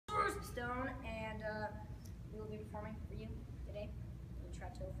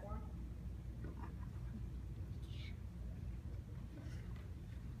Treteaux for him.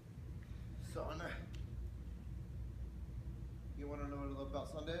 Son, you want to know what I love about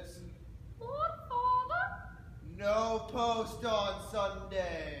Sundays? What, Father? No post on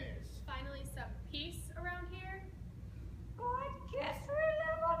Sundays. Finally some peace around here. I guess we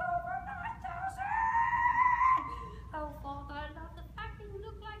live on over 9,000! Oh, Father, I love the fact that you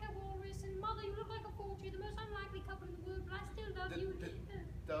look like a walrus, and Mother, you look like a poultry, the most unlikely couple in the world, but I still love you.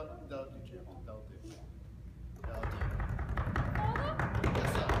 Don't do, Jim. Don't do. Don't do. Father? Yes,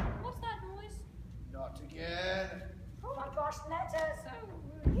 sir. What's that noise? Not again. Oh my gosh, letters!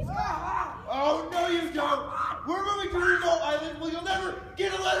 Oh, no, you don't! We're moving to Remote Island. Well, you'll never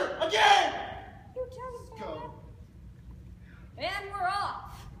get a letter again! You tell Let's us, go. Father. And we're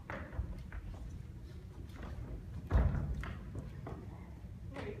off!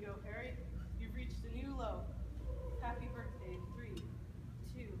 There you go, Harry. You've reached a new low. Happy birthday. 3,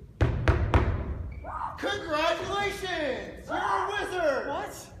 2. Congratulations! You're a wizard!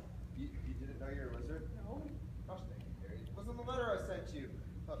 What? You didn't know you're a wizard? No. Gosh dang it, Harry. It was in the letter I sent you.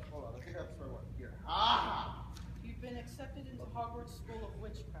 Hold on, I think I have to throw one. Here. Ah! You've been accepted into Hogwarts School of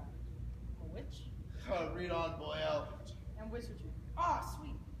Witchcraft. A witch? Read on, boyo. And wizardry. Ah,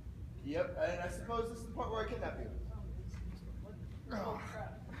 sweet. Yep, and I suppose this is the part where I kidnap you. Oh,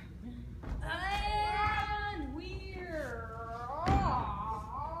 crap. And we're off!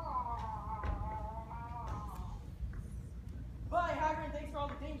 Bye, Hagrid. Thanks for all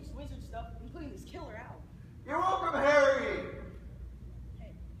the dangerous wizard stuff, including this killer owl. You're welcome, Harry!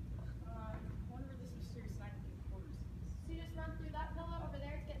 Hey, wonder where this mysterious night quarters is. So you just run through that pillar over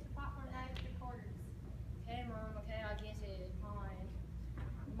there to get to platform 93 quarters. Okay, Mom, okay, I get it. Fine.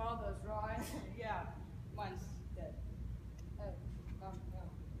 Mother's right. Yeah, mine's dead. Oh, no.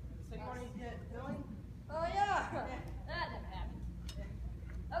 So you want to get going? Oh, yeah! That never happened.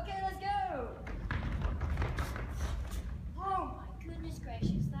 Okay, let's go! Oh, my goodness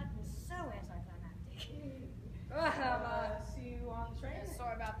gracious, that was so anticlimactic. See you on the train?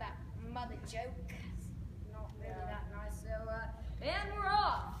 Sorry about that mother joke. It's not really that nice. So, and we're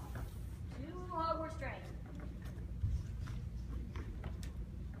off to Hogwarts train.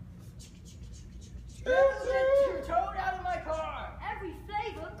 Get Toad out of my car! Every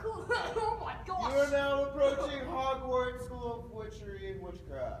flavor, cool. Oh my gosh. You are now approaching Hogwarts School of Witchery and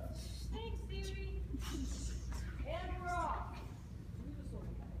Witchcraft. Thanks, Siri. And we're off.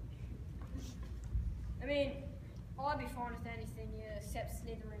 I mean, I'd be fine with anything except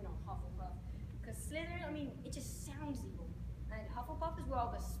Slytherin or Hufflepuff. Because Slytherin, I mean, it just sounds evil. And Hufflepuff as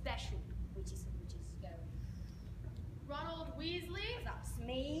well, the special witches and witches go. Ronald Weasley. That's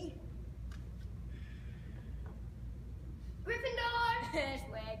me. Gryffindor. There's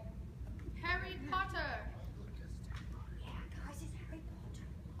Wag. Harry Potter. Yeah, guys, it's Harry Potter.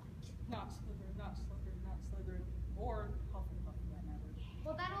 Not Slytherin, not Slytherin, not Slytherin. Or Hufflepuff, for that matter.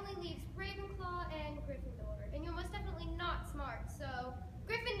 Well, that only leaves Ravenclaw and Gryffindor. And you're most definitely not smart, so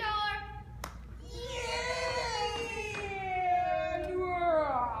Gryffindor! Yeah! We're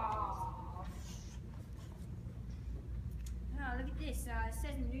off! Oh, look at this. It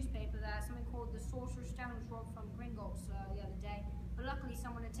says in the newspaper that something called the Sorcerer's Stone was robbed from Gringotts the other day. But luckily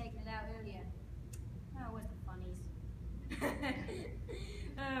someone had taken it out earlier. Oh, where's the funnies?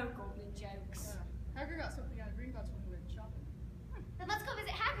 Oh, goblin jokes. Hagrid got something out of Gringotts when we went shopping. Then let's go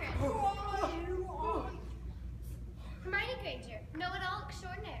visit Hagrid. Hermione Granger, know-it-all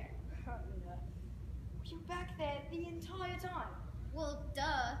extraordinaire. Were you back there the entire time? Well,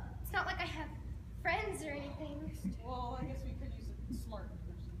 duh. It's not like I have friends or anything. Well, I guess we could use a smart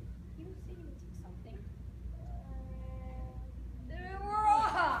person. You say you would do something. We're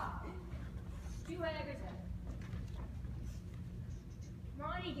off! You Hagrid.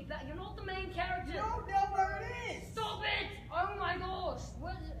 Hermione, get back. You're not the main character. You don't know where it is! Stop it! Oh my gosh!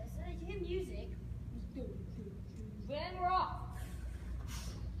 What is it? Is that your music? Then we're off.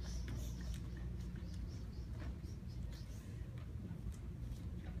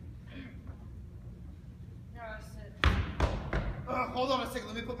 No, I said. Hold on a second,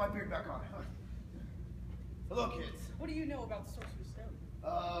 let me put my beard back on. Hello, kids. What do you know about the Sorcerer's Stone?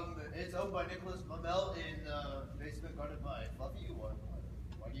 It's owned by Nicholas Flamel in the basement guarded by Fluffy. Why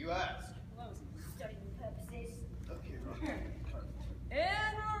do you ask? Well, that was easy. Studying purposes. Okay,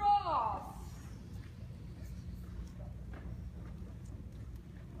 And we're off.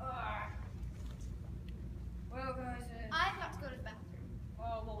 Well, guys, I've got to go to the bathroom.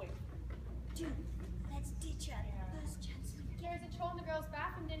 Oh, well, wait. dude, let's ditch our first chance. There's a troll in the girls'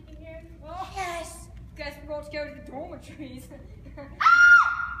 bathroom, didn't you hear? Oh, yes! Guess we're all to go to the dormitories.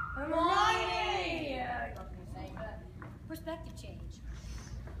 Ah! Hermione! Yeah, I was gonna say, but perspective change.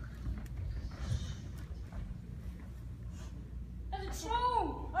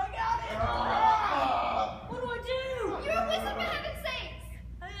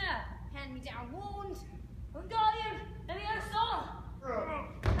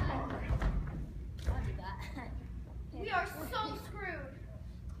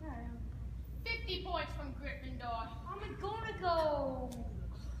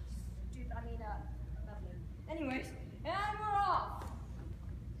 Anyways, and we're off.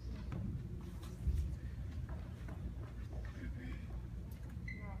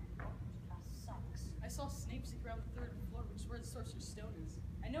 That sucks. I saw Snape sneak around the 3rd floor, which is where the Sorcerer's Stone is.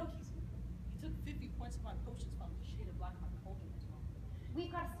 I know he's evil. He took 50 points of my potions, found the shade of black on holding as well.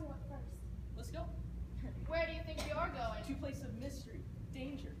 We've got to steal it first. Let's go. Where do you think you're going? To place of mystery,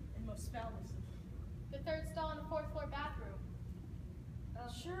 danger, and most foulness. The 3rd stall in the 4th floor bathroom.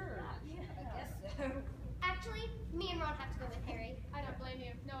 Sure. Yeah, I guess so. Actually, me and Ron have to go with Harry. I don't blame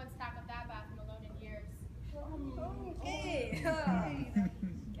you. No one's tackled that bathroom alone in years. Okay.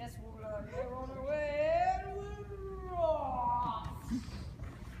 Guess we'll go on our way and we're off.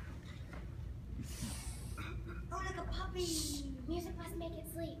 Oh, look, a puppy. Music must make it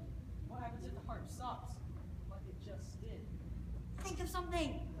sleep. What happens if the heart stops? Like it just did. Think of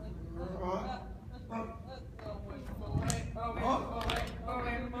something.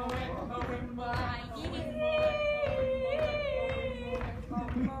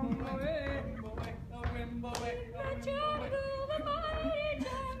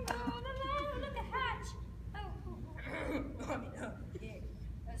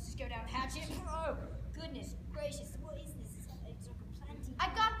 Let's just go down the hatchet. Oh, goodness gracious, what is this? It's like a planting. I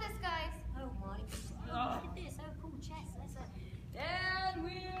got this, guys. Oh my goodness. Oh, look at this. Oh, cool chest. That's a... And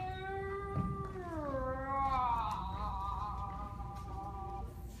we're off.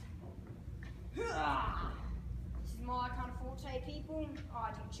 This is my kind of forte, people.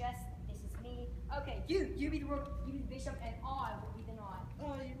 I do chess. This is me. Okay, you be the bishop, and I will be the knight.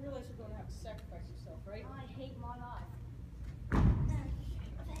 Oh, you realize you're going to have to sacrifice yourself, right? I hate my life.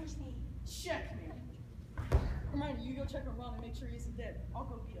 Avenge me. Checkmate. Hermione, you go check on Ron and make sure he isn't dead. I'll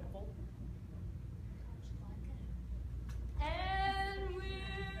go beat up Voldemort. And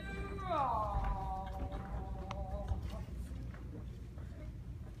we're off.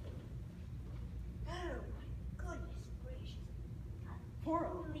 Oh my goodness gracious. Poor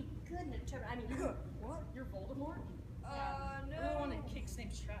Holy goodness, Trevor. I mean, what? You're Voldemort? No. You're the one that kicked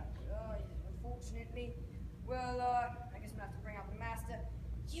Snape's trash. Unfortunately. Well, I guess I'm gonna have to bring out the master.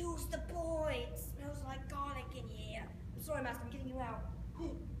 Use the boy. It smells like garlic in here. I'm sorry, master. I'm getting you out.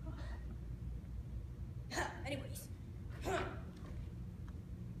 Anyways.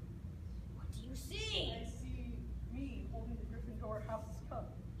 What do you see? I see me holding the Gryffindor house's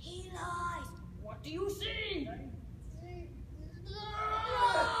cup. He lies. What do you see? I see... No!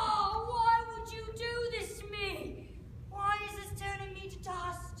 Why would you do this to me? Why is this turning me to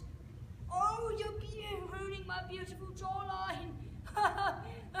dust? Oh, you're ruining my beautiful jawline.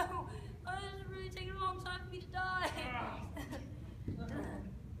 Oh, this is really taking a long time for me to die.